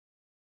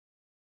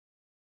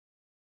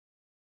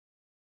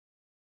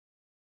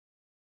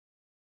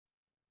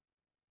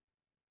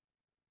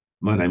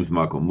My name is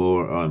Michael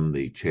Moore. I'm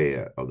the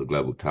chair of the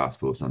Global Task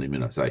Force on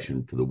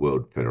Immunisation for the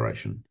World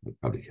Federation of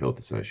Public Health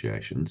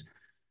Associations.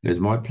 It is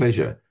my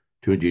pleasure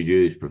to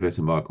introduce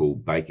Professor Michael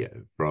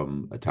Baker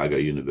from Otago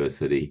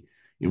University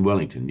in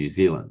Wellington, New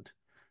Zealand.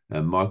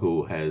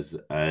 Michael has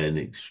an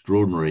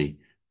extraordinary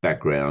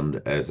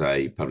background as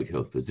a public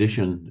health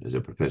physician, as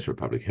a professor of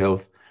public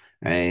health,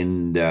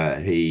 and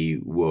he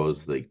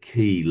was the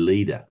key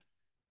leader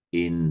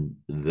in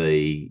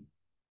the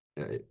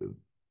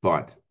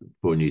fight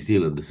for New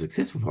Zealand, the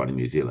successful fight in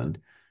New Zealand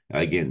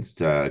against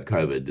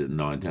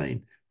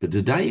COVID-19. But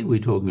today we're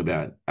talking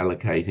about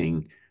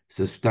allocating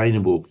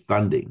sustainable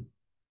funding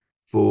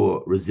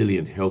for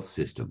resilient health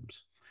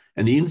systems.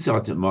 And the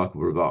insights that Michael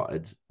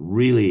provides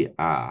really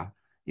are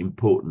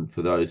important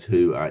for those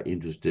who are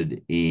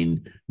interested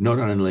in not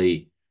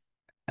only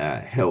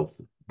health,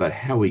 but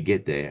how we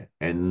get there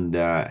and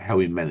how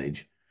we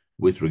manage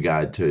with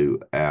regard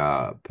to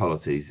our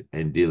policies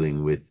and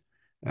dealing with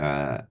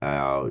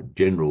our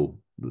general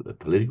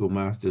political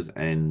masters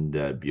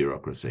and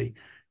bureaucracy.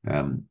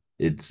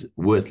 It's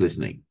worth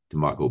listening to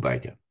Michael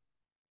Baker.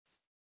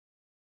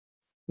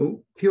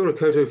 Well, kia ora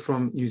koutou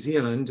from New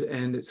Zealand,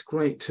 and it's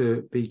great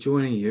to be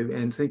joining you.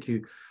 And thank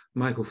you,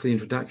 Michael, for the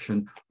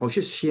introduction. I'll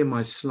just share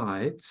my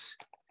slides.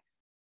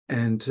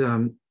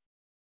 And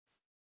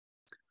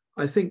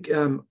I think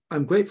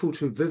I'm grateful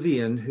to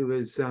Vivian, who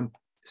has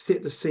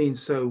set the scene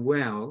so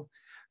well.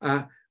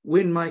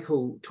 When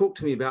Michael talked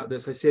to me about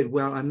this, I said,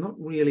 well, I'm not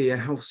really a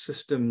health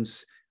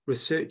systems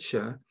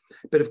researcher,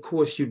 but of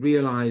course you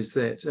realize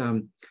that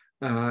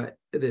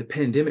the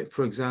pandemic,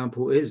 for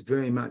example, is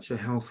very much a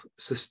health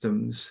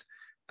systems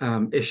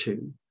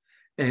issue.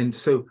 And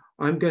so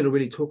I'm going to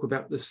really talk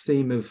about this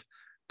theme of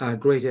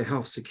greater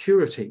health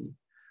security,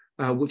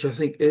 which I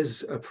think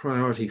is a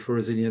priority for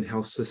resilient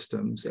health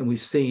systems. And we've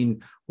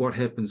seen what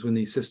happens when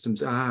these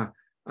systems are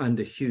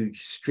under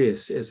huge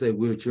stress, as they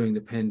were during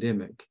the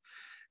pandemic.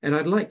 And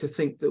I'd like to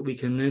think that we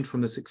can learn from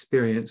this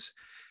experience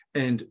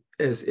and,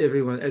 as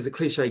the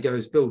cliche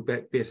goes, build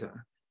back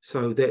better.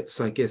 So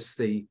that's, I guess,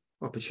 the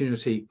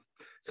opportunity.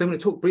 So I'm going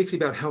to talk briefly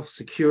about health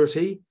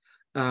security,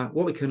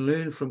 what we can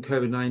learn from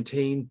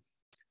COVID-19,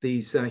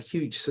 these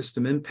huge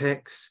system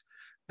impacts,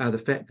 the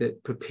fact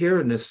that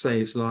preparedness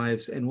saves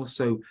lives, and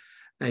also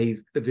a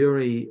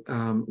very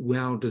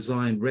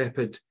well-designed,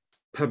 rapid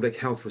public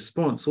health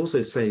response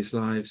also saves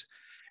lives.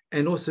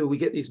 And also we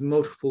get these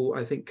multiple,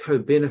 I think,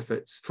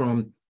 co-benefits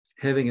from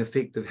having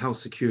effective health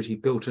security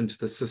built into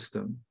the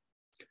system.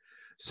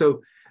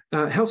 So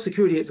health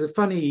security, it's a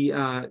funny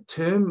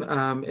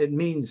term. It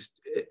means,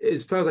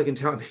 as far as I can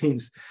tell, it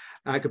means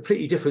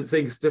completely different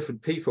things to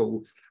different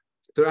people.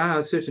 There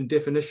are certain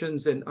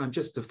definitions, and I'm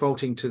just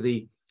defaulting to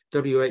the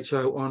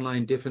WHO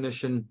online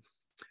definition.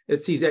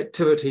 It's these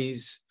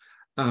activities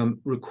that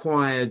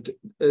require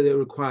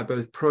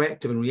both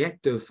proactive and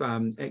reactive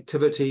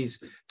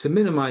activities to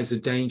minimize the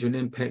danger and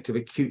impact of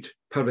acute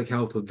public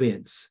health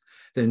events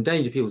that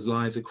endanger people's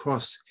lives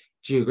across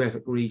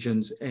geographic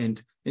regions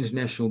and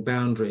international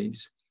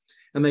boundaries.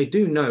 And they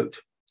do note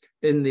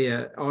in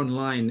their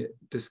online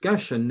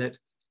discussion that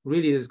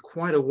really there's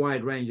quite a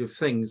wide range of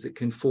things that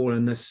can fall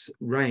in this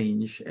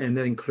range, and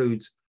that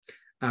includes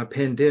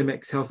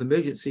pandemics, health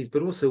emergencies,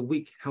 but also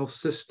weak health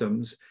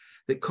systems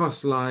that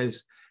cost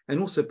lives and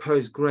also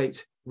pose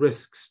great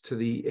risks to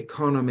the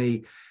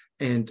economy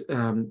and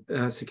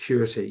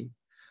security.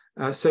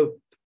 So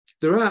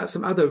there are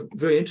some other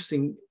very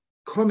interesting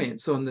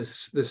comments on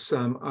this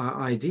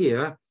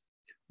idea.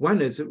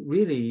 One is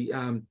really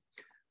an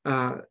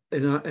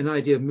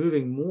idea of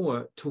moving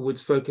more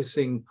towards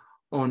focusing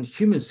on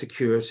human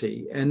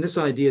security. And this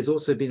idea has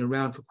also been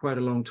around for quite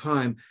a long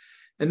time.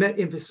 And that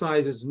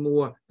emphasizes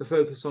more the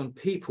focus on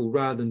people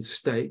rather than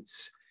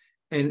states,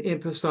 and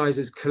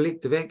emphasizes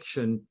collective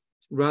action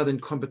rather than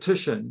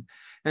competition.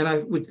 And I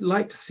would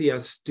like to see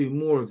us do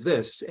more of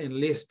this and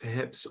less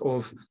perhaps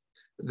of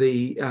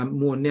the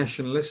more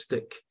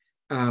nationalistic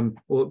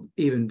or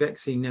even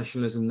vaccine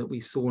nationalism that we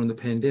saw in the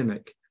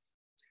pandemic.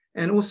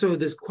 And also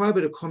there's quite a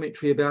bit of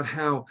commentary about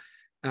how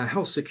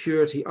health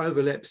security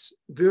overlaps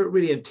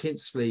really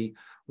intensely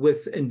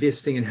with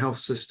investing in health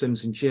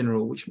systems in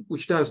general,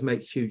 which does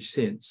make huge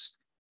sense.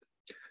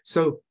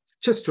 So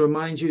just to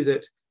remind you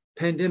that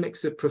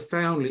pandemics have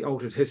profoundly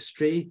altered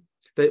history.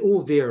 They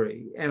all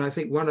vary. And I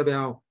think one of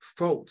our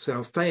faults,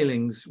 our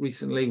failings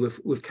recently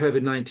with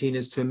COVID-19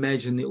 is to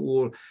imagine they're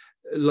all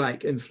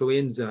like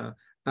influenza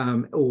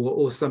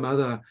or some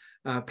other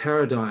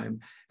paradigm.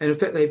 And in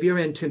fact, they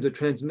vary in terms of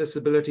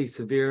transmissibility,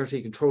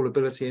 severity,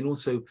 controllability, and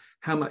also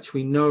how much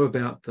we know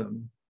about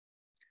them.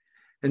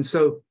 And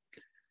so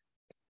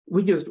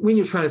when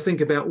you're trying to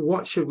think about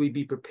what should we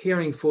be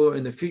preparing for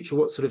in the future,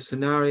 what sort of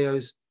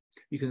scenarios,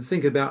 you can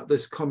think about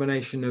this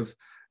combination of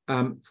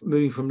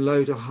moving from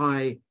low to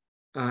high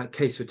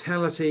case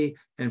fatality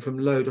and from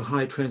low to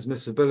high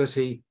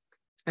transmissibility.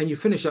 And you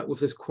finish up with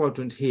this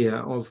quadrant here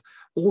of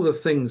all the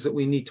things that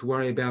we need to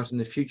worry about in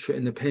the future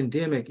in the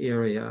pandemic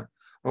area,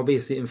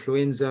 obviously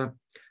influenza,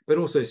 but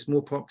also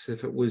smallpox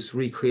if it was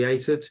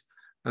recreated,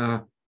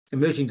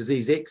 emerging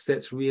disease X,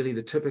 that's really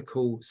the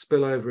typical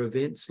spillover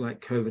events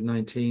like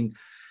COVID-19.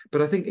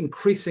 But I think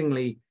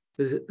increasingly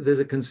there's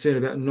a concern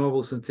about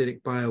novel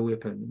synthetic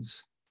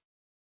bioweapons.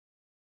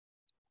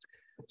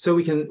 So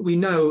we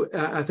know,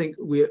 I think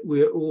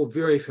we're all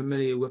very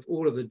familiar with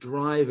all of the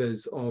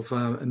drivers of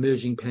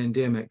emerging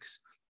pandemics,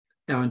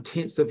 our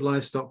intensive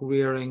livestock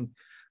rearing,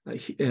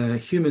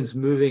 humans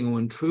moving or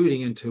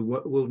intruding into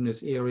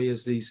wilderness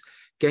areas, these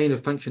gain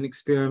of function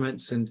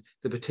experiments and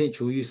the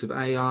potential use of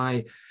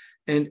AI,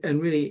 and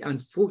really,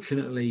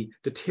 unfortunately,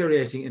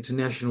 deteriorating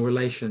international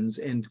relations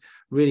and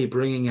really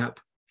bringing up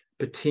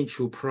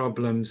potential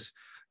problems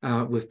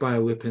with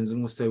bioweapons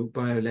and also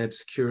biolab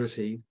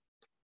security.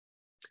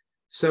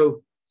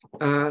 So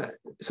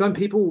some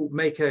people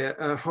make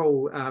a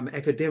whole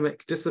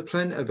academic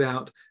discipline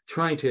about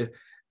trying to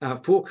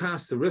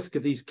forecast the risk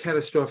of these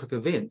catastrophic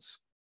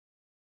events.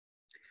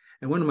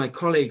 And one of my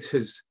colleagues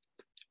has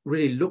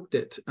really looked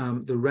at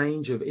the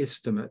range of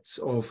estimates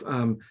of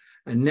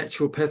a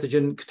natural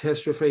pathogen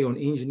catastrophe or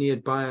an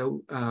engineered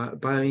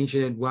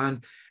bioengineered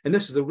one. And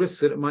this is the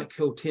risk that it might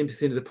kill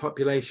 10% of the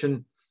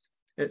population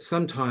at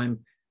some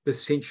time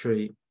this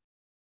century.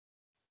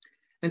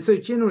 And so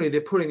generally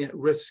they're putting that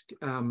risk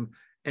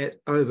at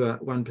over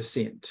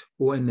 1%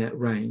 or in that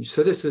range.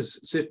 So this is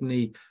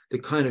certainly the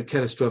kind of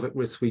catastrophic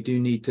risk we do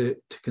need to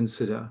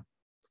consider.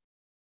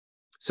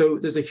 So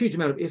there's a huge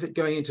amount of effort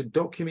going into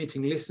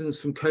documenting lessons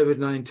from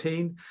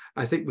COVID-19.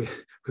 I think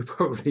we're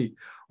probably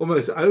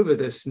almost over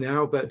this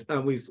now, but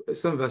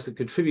some of us have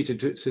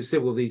contributed to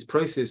several of these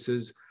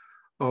processes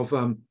of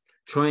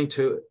trying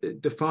to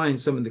define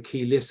some of the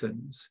key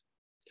lessons.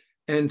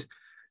 And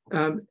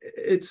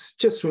it's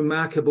just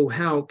remarkable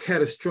how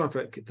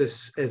catastrophic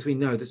this, as we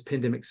know, this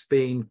pandemic's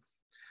been.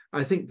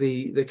 I think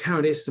the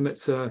current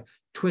estimates are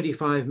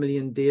 25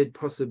 million dead,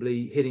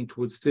 possibly heading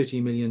towards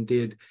 30 million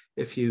dead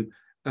if you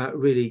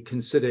really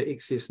consider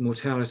excess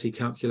mortality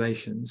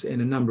calculations,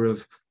 and a number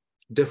of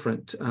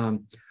different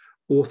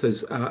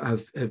authors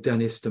have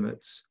done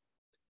estimates.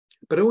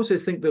 But I also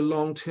think the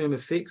long-term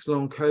effects,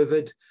 long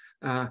COVID,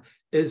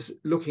 is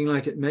looking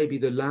like it may be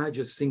the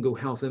largest single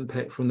health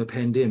impact from the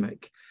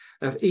pandemic.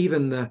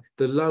 Even the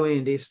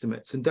low-end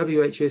estimates, and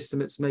WHO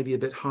estimates may be a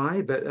bit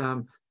high, but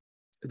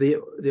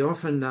there are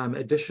often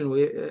additional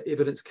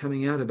evidence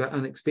coming out about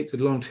unexpected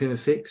long-term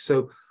effects.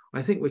 So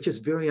I think we're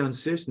just very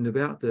uncertain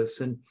about this.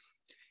 And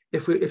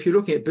if you're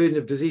looking at burden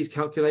of disease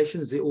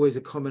calculations, they're always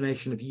a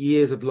combination of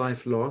years of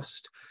life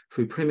lost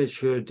through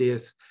premature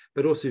death,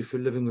 but also for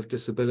living with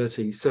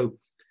disability. So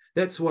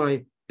that's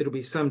why it'll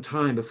be some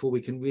time before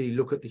we can really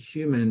look at the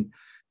human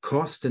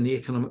cost and the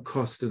economic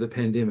cost of the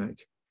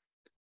pandemic.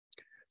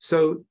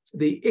 So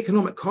the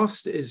economic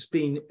cost has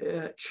been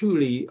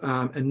truly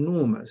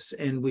enormous,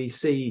 and we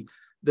see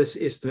this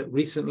estimate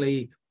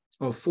recently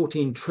of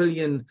 14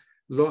 trillion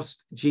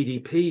lost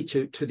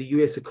GDP to the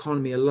US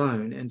economy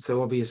alone. And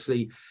so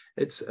obviously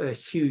it's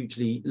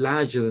hugely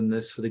larger than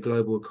this for the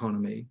global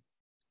economy.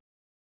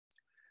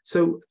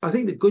 So I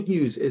think the good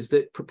news is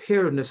that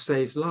preparedness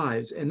saves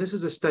lives. And this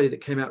is a study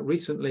that came out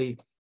recently,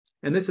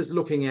 and this is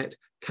looking at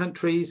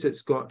countries.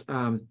 It's got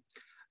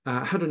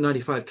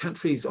 195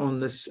 countries on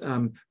this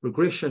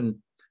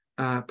regression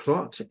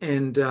plot,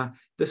 and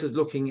this is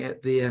looking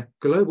at their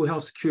global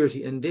health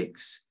security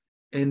index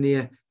and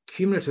their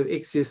cumulative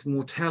excess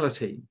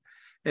mortality.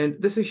 And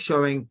this is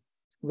showing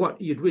what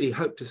you'd really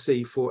hope to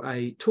see for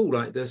a tool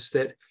like this,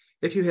 that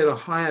if you had a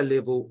higher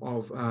level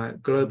of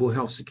global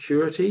health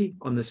security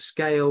on the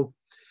scale,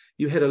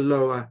 you had a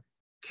lower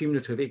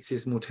cumulative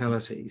excess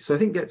mortality. So I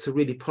think that's a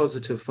really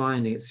positive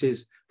finding. It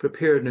says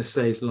preparedness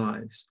saves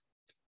lives.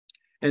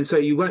 And so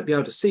you won't be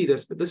able to see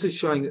this, but this is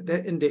showing that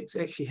that index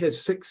actually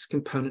has 6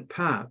 component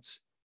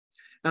parts.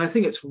 And I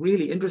think it's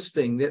really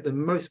interesting that the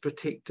most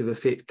protective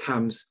effect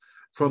comes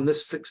from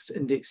this 6th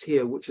index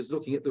here, which is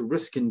looking at the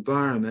risk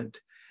environment.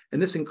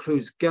 And this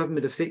includes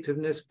government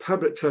effectiveness,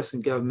 public trust in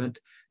government,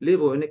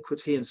 level of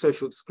inequity, and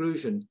social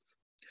exclusion.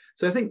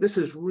 So I think this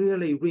is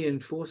really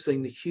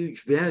reinforcing the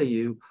huge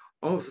value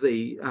of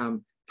the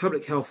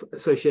public health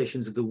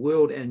associations of the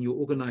world and your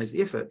organized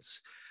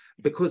efforts,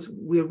 because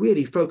we're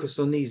really focused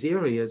on these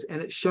areas,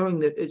 and it's showing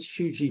that it's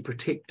hugely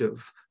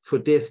protective for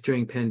death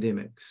during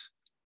pandemics.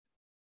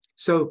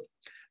 So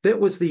that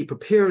was the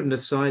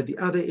preparedness side. The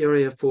other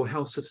area for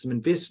health system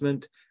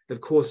investment, of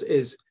course,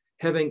 is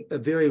having a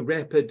very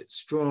rapid,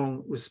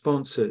 strong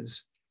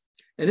responses.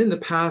 And in the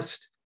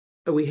past,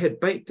 we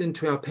had baked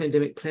into our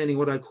pandemic planning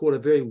what I call a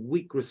very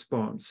weak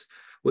response,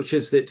 which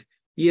is that,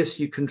 yes,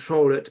 you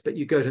control it, but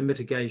you go to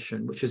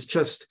mitigation, which is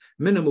just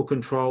minimal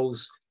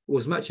controls, or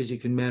as much as you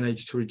can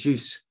manage to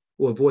reduce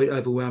or avoid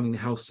overwhelming the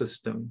health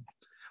system.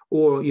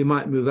 Or you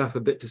might move up a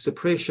bit to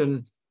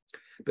suppression.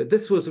 But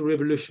this was a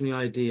revolutionary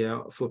idea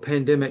for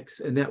pandemics,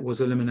 and that was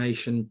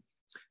elimination.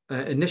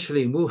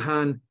 Initially in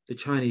Wuhan, the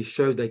Chinese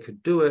showed they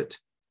could do it,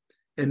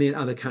 and then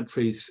other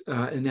countries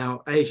in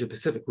our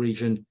Asia-Pacific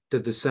region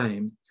did the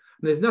same.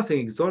 And there's nothing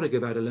exotic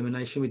about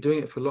elimination. We're doing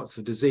it for lots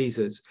of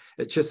diseases.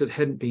 It's just it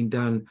hadn't been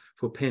done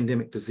for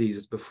pandemic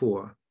diseases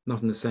before,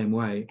 not in the same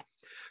way.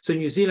 So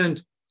New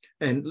Zealand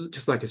And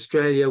just like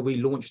Australia, we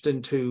launched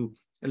into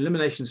an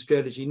elimination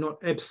strategy, not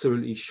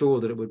absolutely sure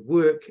that it would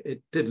work.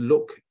 It did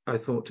look, I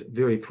thought,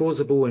 very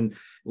plausible, and it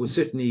was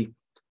certainly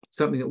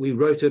something that we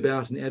wrote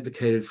about and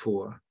advocated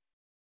for.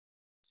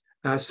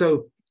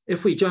 So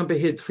if we jump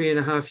ahead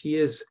 3.5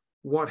 years,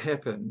 what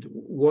happened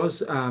was,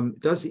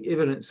 does the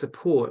evidence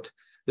support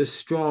this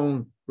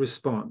strong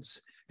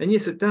response? And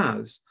yes, it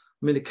does.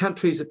 I mean, the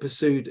countries that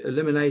pursued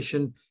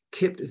elimination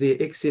kept their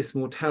excess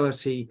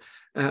mortality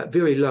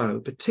very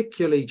low,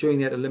 particularly during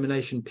that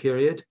elimination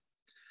period.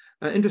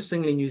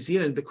 Interestingly, New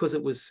Zealand, because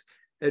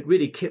it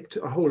really kept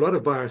a whole lot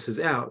of viruses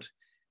out,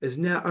 is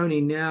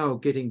only now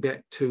getting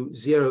back to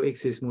zero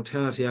excess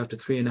mortality after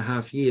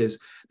 3.5 years.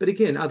 But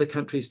again, other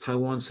countries,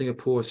 Taiwan,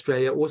 Singapore,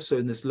 Australia, also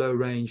in this low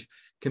range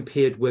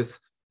compared with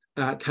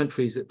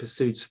countries that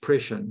pursued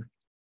suppression.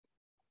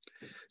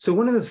 So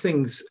one of the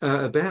things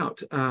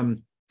about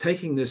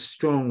taking this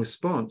strong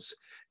response,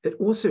 it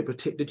also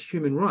protected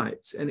human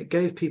rights, and it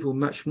gave people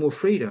much more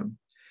freedom.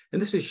 And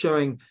this is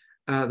showing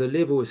the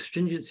level of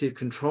stringency of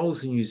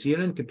controls in New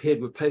Zealand compared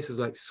with places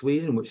like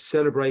Sweden, which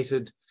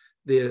celebrated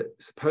their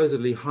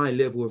supposedly high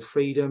level of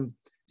freedom,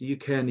 the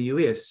UK and the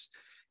US.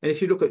 And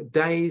if you look at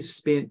days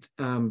spent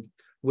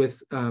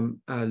with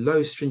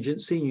low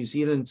stringency, New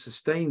Zealand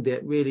sustained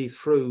that really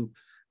through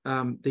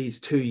these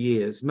 2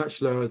 years,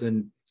 much lower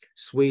than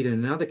Sweden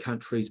and other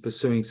countries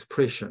pursuing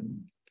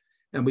suppression.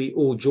 And we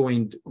all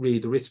joined really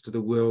the rest of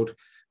the world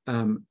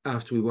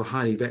after we were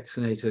highly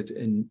vaccinated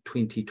in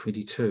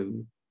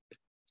 2022.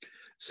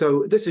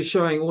 So this is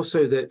showing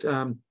also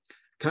that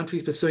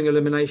countries pursuing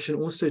elimination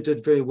also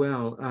did very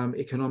well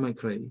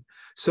economically.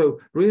 So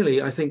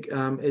really, I think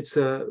it's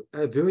a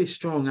very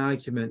strong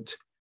argument,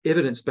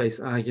 evidence-based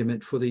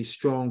argument for these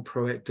strong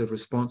proactive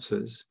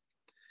responses.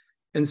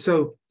 And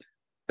so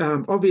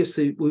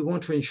obviously, we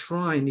want to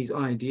enshrine these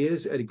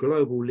ideas at a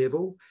global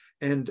level.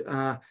 And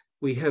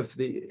we have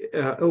the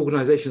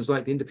organizations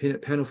like the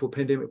Independent Panel for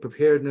Pandemic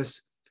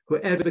Preparedness who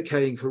are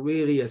advocating for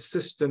really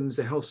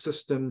a health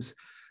systems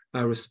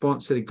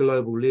response at a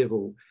global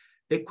level,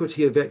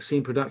 equity of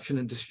vaccine production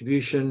and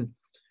distribution,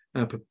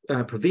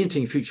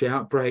 preventing future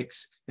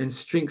outbreaks, and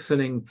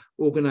strengthening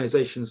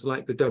organizations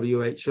like the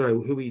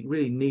WHO, who we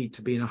really need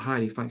to be in a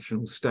highly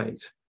functional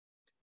state.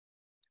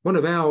 One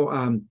of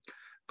our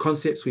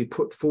concepts we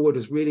put forward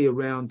is really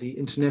around the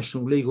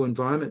international legal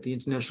environment, the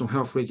international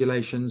health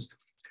regulations,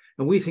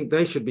 and we think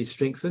they should be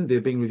strengthened.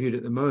 They're being reviewed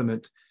at the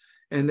moment,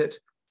 and that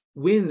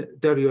when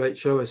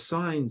WHO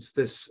assigns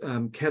this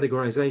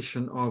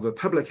categorization of a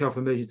public health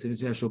emergency of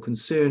international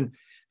concern,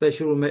 they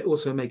should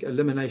also make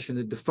elimination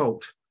the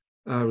default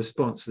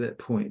response to that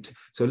point.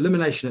 So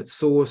elimination at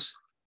source,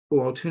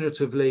 or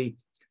alternatively,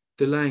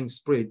 delaying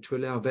spread to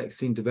allow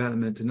vaccine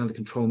development and other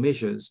control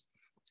measures.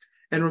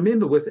 And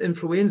remember, with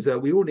influenza,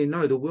 we already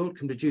know the world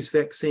can produce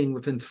vaccine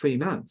within 3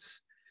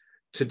 months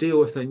to deal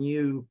with a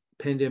new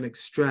pandemic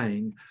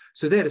strain.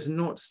 So that is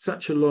not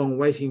such a long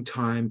waiting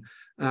time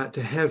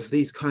to have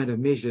these kind of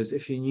measures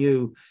if you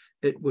knew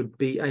you'd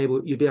be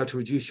able to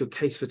reduce your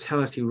case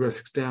fatality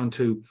risks down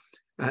to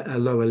a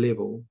lower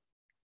level.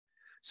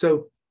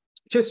 So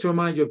just to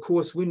remind you, of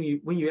course, when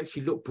you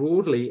actually look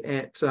broadly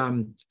at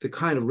the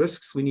kind of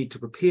risks we need to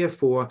prepare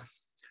for,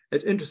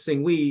 it's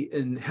interesting, we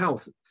in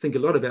health think a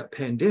lot about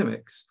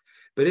pandemics,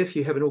 but if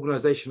you have an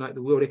organization like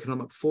the World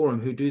Economic Forum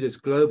who do this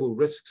global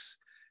risks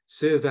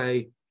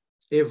survey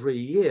every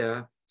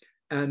year,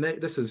 and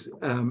this is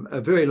a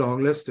very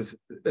long list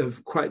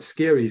of quite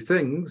scary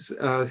things,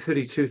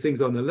 32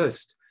 things on the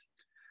list.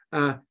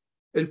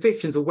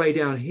 Infections are way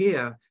down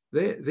here.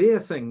 The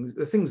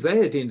things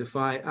they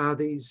identify are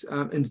these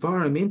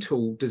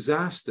environmental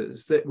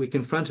disasters that we're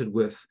confronted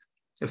with,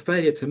 a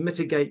failure to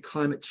mitigate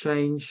climate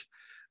change,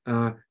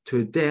 to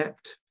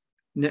adapt,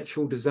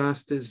 natural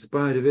disasters,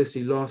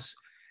 biodiversity loss,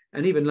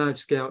 and even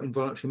large-scale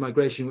involuntary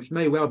migration, which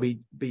may well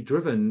be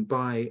driven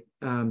by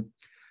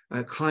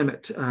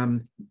climate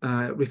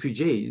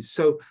refugees.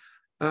 So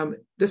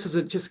this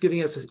is just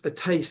giving us a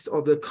taste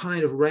of the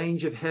kind of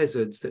range of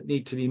hazards that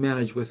need to be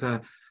managed with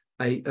a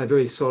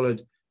very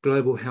solid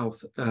global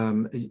health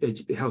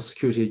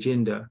security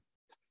agenda.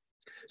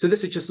 So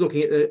this is just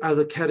looking at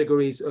other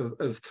categories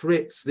of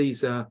threats.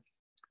 These are,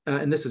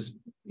 and this is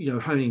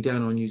honing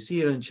down on New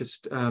Zealand.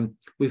 Just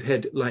we've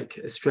had, like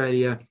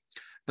Australia,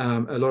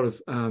 a lot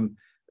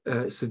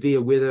of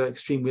severe weather,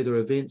 extreme weather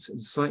events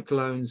and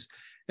cyclones,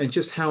 and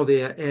just how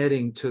they're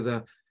adding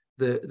to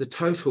the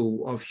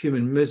total of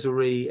human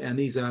misery. And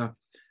these are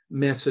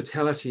mass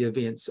fatality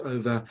events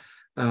over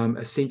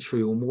a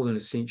century or more than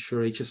a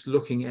century, just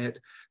looking at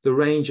the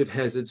range of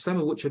hazards, some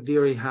of which are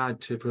very hard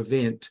to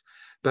prevent,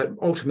 but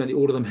ultimately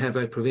all of them have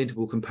a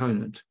preventable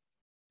component.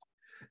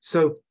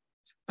 So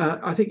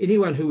I think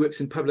anyone who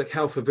works in public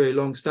health for very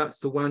long starts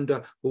to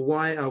wonder, well,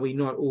 why are we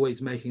not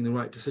always making the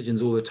right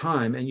decisions all the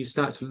time? And you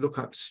start to look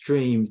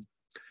upstream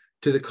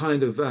to the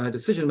kind of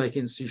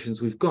decision-making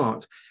institutions we've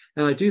got.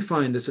 And I do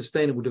find the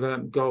Sustainable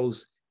Development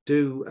Goals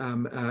do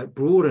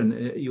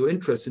broaden your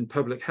interest in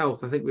public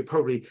health. I think we're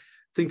probably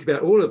think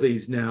about all of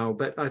these now,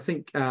 but I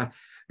think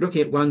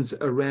looking at ones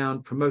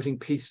around promoting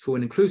peaceful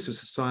and inclusive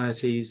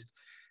societies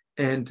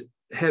and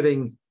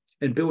having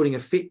and building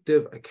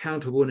effective,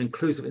 accountable, and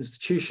inclusive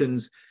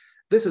institutions,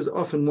 this is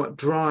often what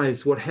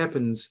drives what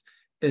happens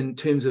in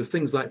terms of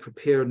things like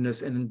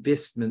preparedness and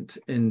investment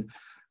in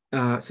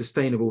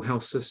sustainable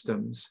health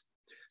systems.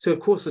 So, of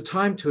course, the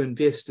time to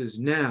invest is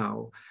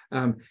now.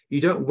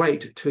 You don't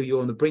wait till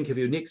you're on the brink of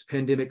your next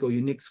pandemic or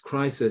your next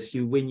crisis.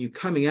 When you're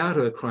coming out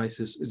of a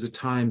crisis, is a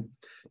time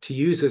to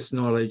use this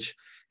knowledge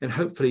and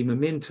hopefully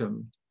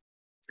momentum.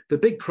 The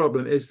big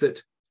problem is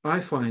that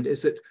I find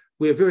is that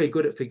we're very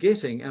good at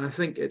forgetting, and I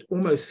think it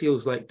almost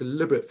feels like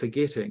deliberate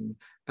forgetting.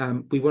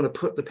 We want to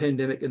put the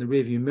pandemic in the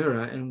rearview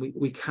mirror, and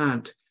we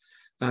can't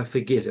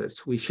forget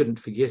it. We shouldn't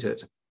forget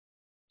it.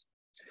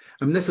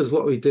 And this is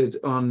what we did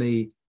on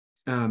the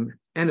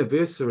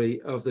anniversary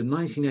of the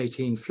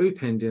 1918 flu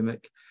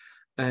pandemic.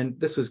 And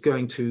this was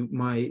going to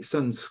my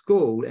son's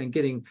school and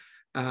getting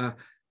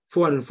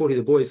 440 of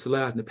the boys to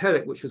lay out in the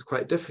paddock, which was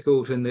quite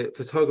difficult. And the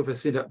photographer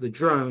sent up the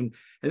drone.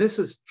 And this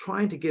was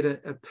trying to get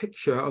a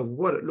picture of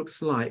what it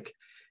looks like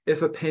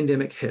if a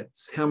pandemic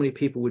hits, how many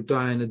people would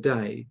die in a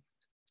day.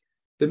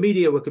 The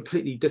media were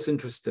completely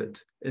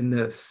disinterested in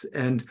this.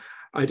 And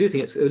I do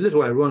think it's a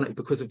little ironic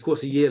because, of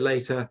course, a year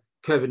later,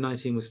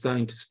 COVID-19 was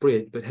starting to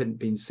spread, but hadn't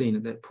been seen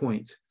at that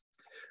point.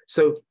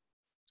 So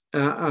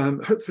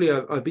hopefully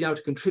I've been able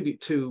to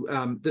contribute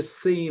to this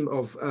theme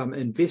of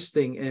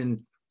investing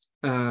in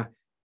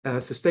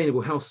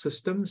sustainable health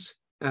systems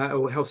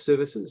or health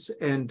services.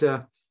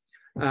 And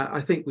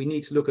I think we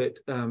need to look at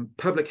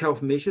public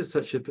health measures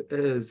such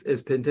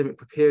as pandemic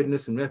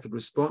preparedness and rapid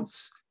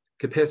response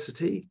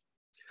capacity,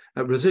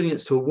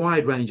 resilience to a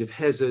wide range of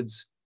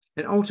hazards,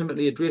 and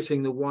ultimately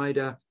addressing the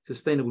wider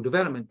sustainable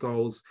development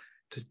goals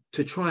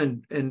to try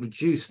and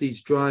reduce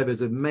these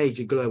drivers of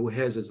major global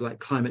hazards like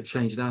climate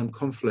change and armed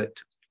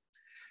conflict.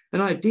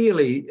 And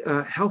ideally,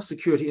 health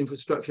security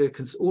infrastructure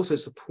can also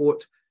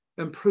support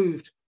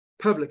improved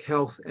public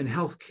health and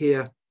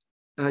healthcare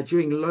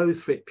during low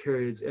threat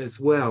periods as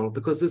well,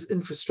 because this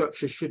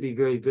infrastructure should be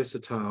very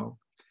versatile.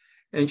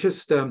 And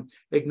just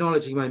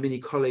acknowledging my many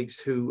colleagues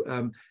who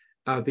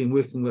I've been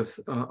working with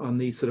on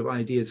these sort of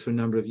ideas for a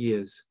number of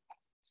years.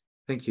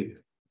 Thank you.